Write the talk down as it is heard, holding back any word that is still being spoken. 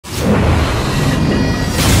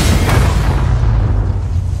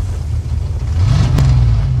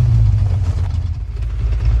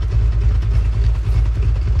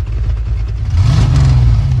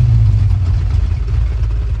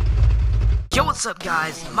Yo, what's up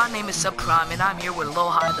guys? My name is Subprime and I'm here with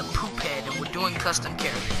Aloha the Poophead and we're doing custom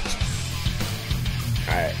characters.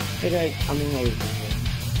 Alright, hey guys, I'm in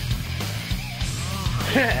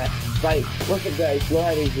Like, what's up guys,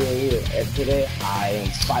 Aloha here, and today I am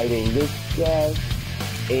fighting this guy,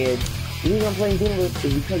 and the reason I'm playing xenoverse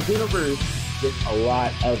is because xenoverse gets a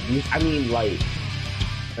lot of,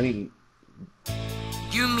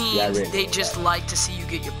 You mean yeah, they just like to see you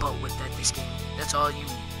get your butt whipped at this game. That's all you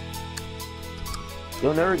mean.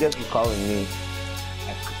 You'll never guess who's calling me.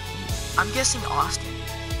 I'm guessing Austin.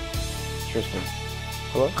 Tristan.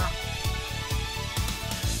 Hello? You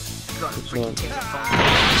gotta freaking take the phone.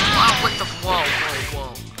 Wow, what the whoa.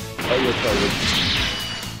 Oh, you're sorry.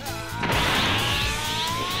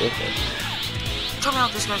 Tell me how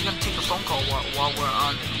this guy's gonna take a phone call while we're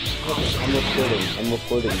on. I'm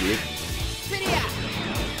recording, dude.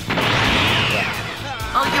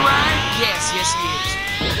 Oh, you are? Yes, he is.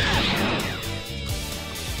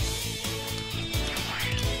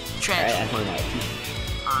 Transfer.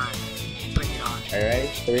 Alright, bring it on. Alright,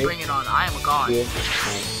 3. Bring it on. I am a god. 2.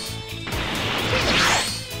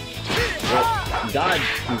 God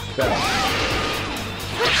can spell.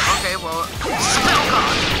 Okay, well, spell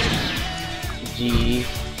god.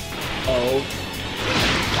 G-O.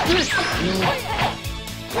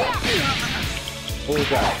 What was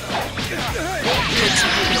that?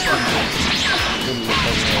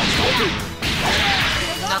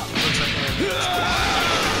 Nothing looks like that.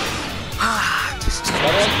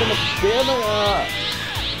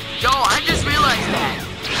 Yo, I just realized that.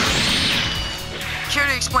 Care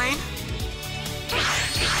to explain?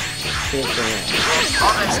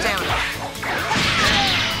 All that stamina.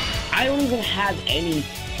 I don't even have any.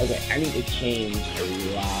 Okay, I need to change a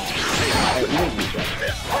lot.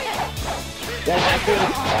 Guys, after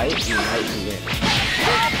this fight, you might win.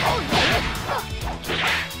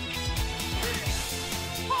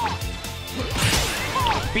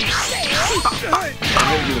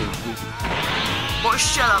 Boy,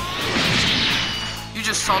 shut up. You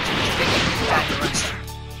just salted me thinking that direction.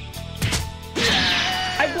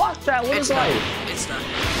 I blocked that. What is life? It's done.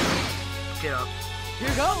 Get up.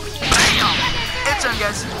 Here goes. Bam! It's done,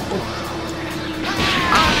 guys.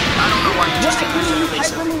 I don't know why you just didn't use it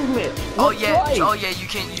face movement. Oh yeah, you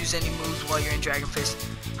can't use any moves while you're in Dragon Fist.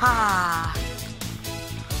 Ah.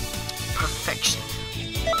 Perfection.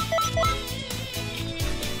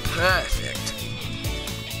 Perfect.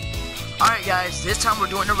 Alright guys, this time we're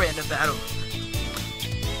doing a random battle.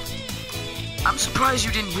 I'm surprised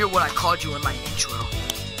you didn't hear what I called you in my intro.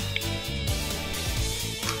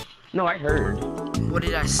 No, I heard. What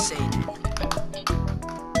did I say?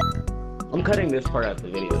 I'm cutting this part out of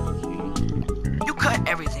the video. You cut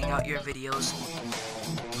everything out your videos.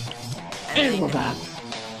 And we're back.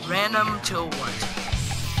 Random till what?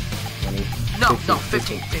 20, No,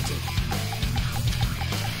 15.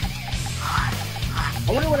 I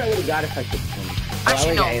wonder what I would have got if I could.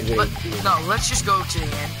 Actually, no, let's just go to the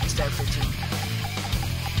end instead of 15.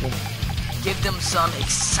 Give them some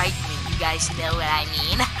excitement, you guys know what I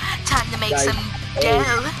mean. Time to make some dough.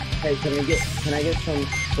 Hey, can I get some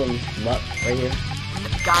luck right here?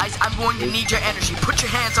 Guys, I'm going to need your energy. Put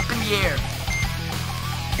your hands up in the air.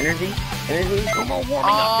 Energy? No more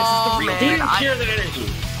warming up. This is the real man, deal. Share the energy.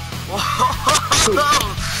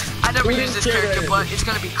 I never used this character, but it's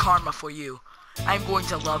gonna be karma for you. I'm going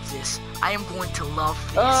to love this. I am going to love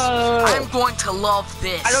this. I am going to love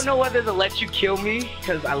this. I don't know whether to let you kill me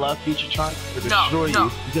because I love Future Trunks or destroy you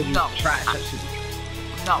because you trash at Super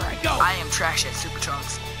Trunks. No, I am trash at Super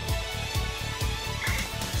Trunks.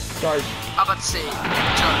 Sorry. I'm about to say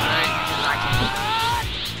Trunks, right? Because I can.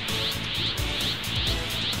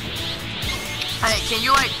 Hey, can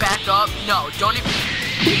you like back up? No, don't even.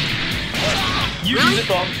 You really? use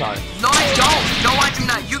it all the time. No, I don't. No, I do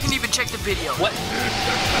not. You can even check the video. What?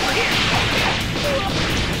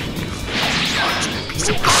 Piece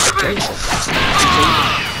of garbage.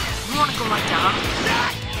 You wanna go like that?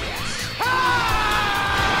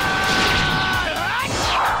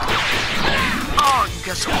 Oh, you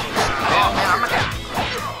got so close. Oh man, I'm gonna.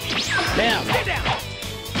 Damn.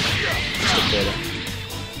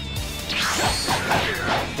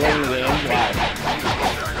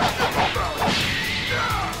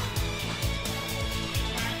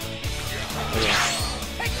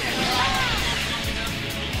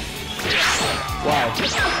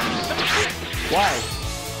 Why?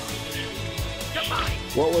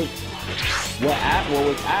 What was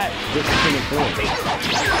at this is point?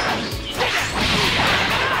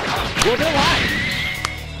 Well, they're lying.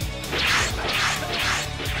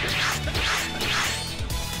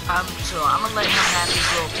 So I'm gonna let him have his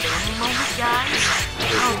little family moment, guys.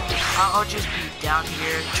 I'll just be down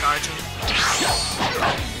here charging.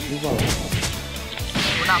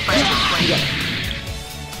 We're not fighting, we're playing.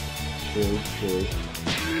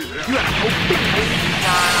 You have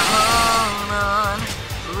on,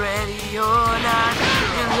 ready or not,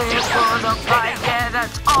 you live for the fight, yeah,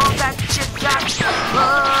 that's all that you got.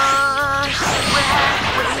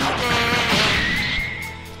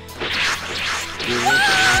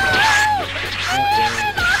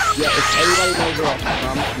 Yeah, if everybody knows where I'm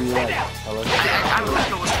from, you like, hello? I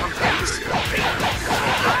believe it was from Greece.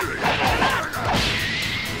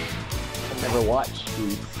 I never watched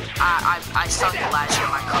these. I sung it last year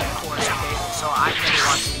in my chorus, okay? So I've never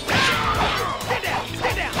watched it.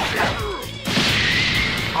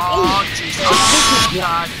 Oh, jeez. Oh,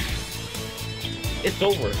 God. It's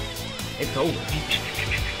over. It's over.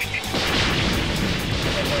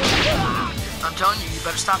 I'm telling you, you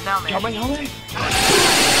better stop down there. Help me. I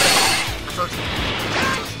told you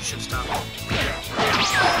you should stop.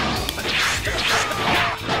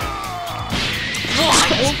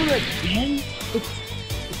 It's over again?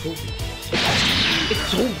 It's over.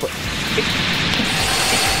 It's over.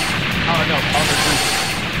 Oh no, I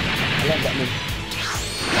love that move.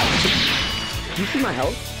 Do you see my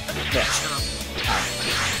health? Yeah, shut up.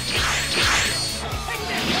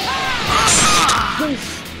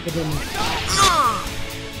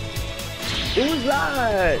 Who was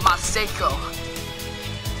that? Maseko.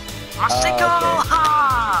 Maseko! Okay.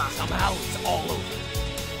 Ha! Somehow it's all over.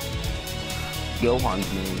 Gohan's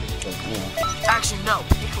move. But, you know. Actually, no.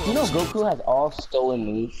 Piccolo's. You know Goku has all stolen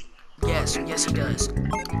moves? Yes, yes he does.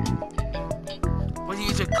 When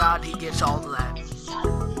he's a god, he gets all of that.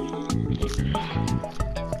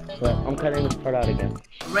 But I'm cutting this part out again.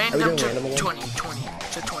 Random to random again? 20 to 20.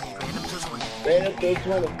 Random to 20. Random to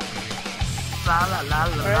 20. La la la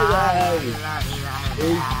la la Alright, la guys.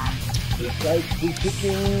 la. It's like the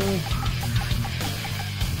chicken.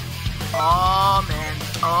 Oh man.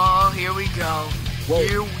 Oh, here we go. Wait,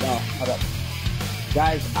 Here no, hold up.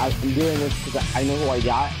 Guys, I'm doing this because I know who I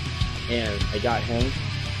got, and I got him,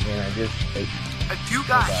 and I just, like, If you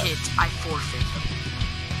got hit, I forfeit.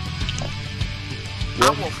 I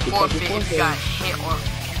well, will it's like forfeit you're if you got hit or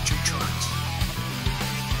future charge.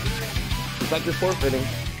 It's like you're forfeiting.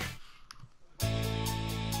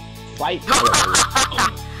 Fight.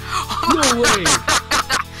 No way!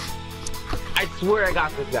 I swear I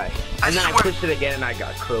got this guy. And then I pushed it again and I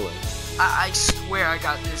got Krillin. I swear I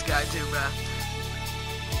got this guy too, bruh.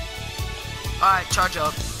 Alright, charge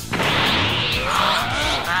up.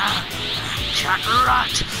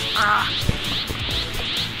 Kakarot!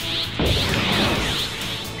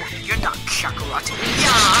 You're not Kakarot.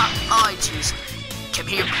 Yeah! Oh, jeez. Come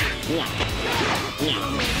here, pretty.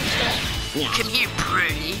 Come here,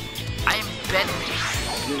 pretty. I am better.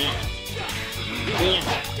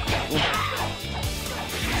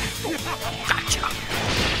 Gotcha.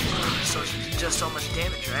 So she does so much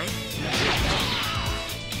damage, right?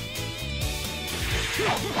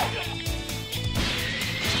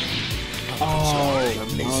 Oh, I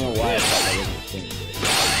don't know why I thought that was the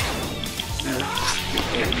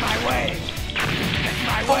Get my way.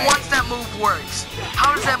 For once that move works.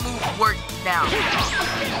 How does that move work now?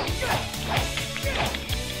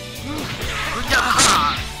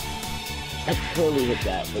 I totally hit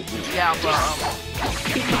that, but Yeah, but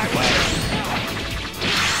Get my way.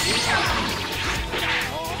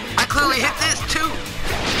 I clearly hit this too.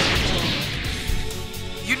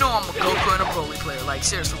 You know I'm a Goku and a Broly player. Like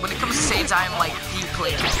seriously, when it comes to Saiyans, I am like the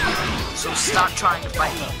player. So stop trying to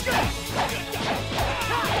fight me.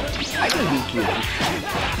 I can beat you.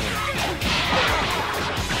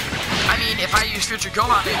 I mean, if I use Future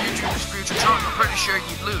Gohan and you use Future Trunks, I'm pretty sure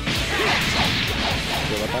you'd lose.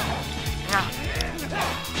 Yeah.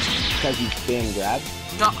 Because you spam grab?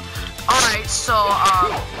 No. Alright, so,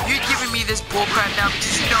 you're giving me this bullcrap now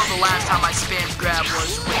because you know the last time I spammed grab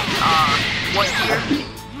was when, what year?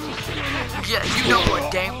 Yeah, you know for a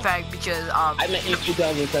dang fact because, I meant in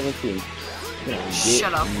 2017.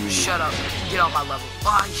 Shut up, shut up. Get on my level.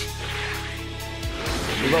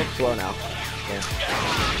 You're both slow now. Yeah.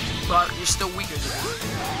 But you're still weaker than me.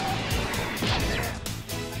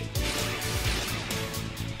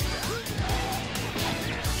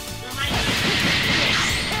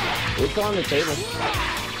 What's on the table?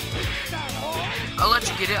 I'll let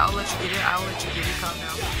you get it, I'll let you get it, I'll let you get it, calm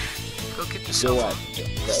down. Go get the cell phone.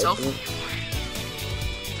 The cell phone?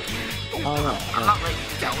 Oh no. I'm not letting you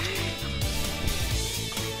get that ultimate.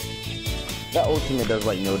 That ultimate does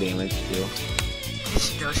like no damage too.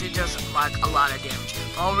 She does like a lot of damage.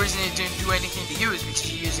 The only reason it didn't do anything to you is because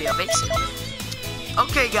you use the evasive.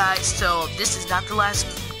 Okay, guys, so this is not the last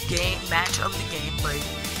match of the game, but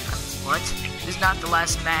what? This is not the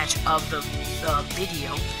last match of the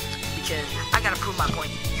video, because I gotta prove my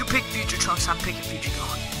point. You pick Future Trunks, I'm picking Future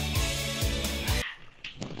Dawn.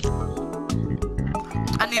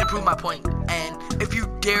 I need to prove my point, and if you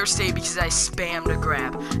dare say because I spammed a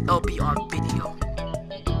grab, it'll be on video.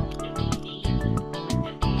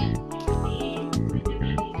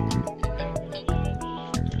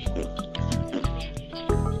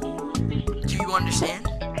 Do you understand?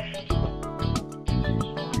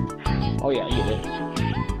 Oh yeah, I get it.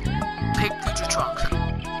 Pick Future Trunks.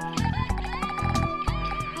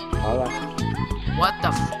 Alright. What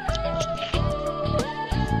the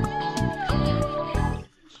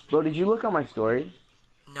Bro, did you look at my story?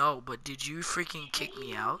 No, but did you freaking kick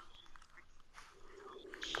me out?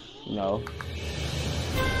 No.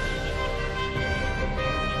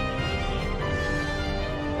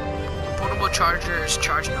 Portable charger is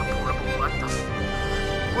charging a portable. What the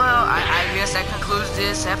Well, I guess that concludes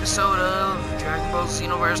this episode of Dragon Ball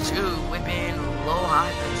Xenoverse 2. Whipping low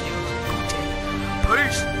high.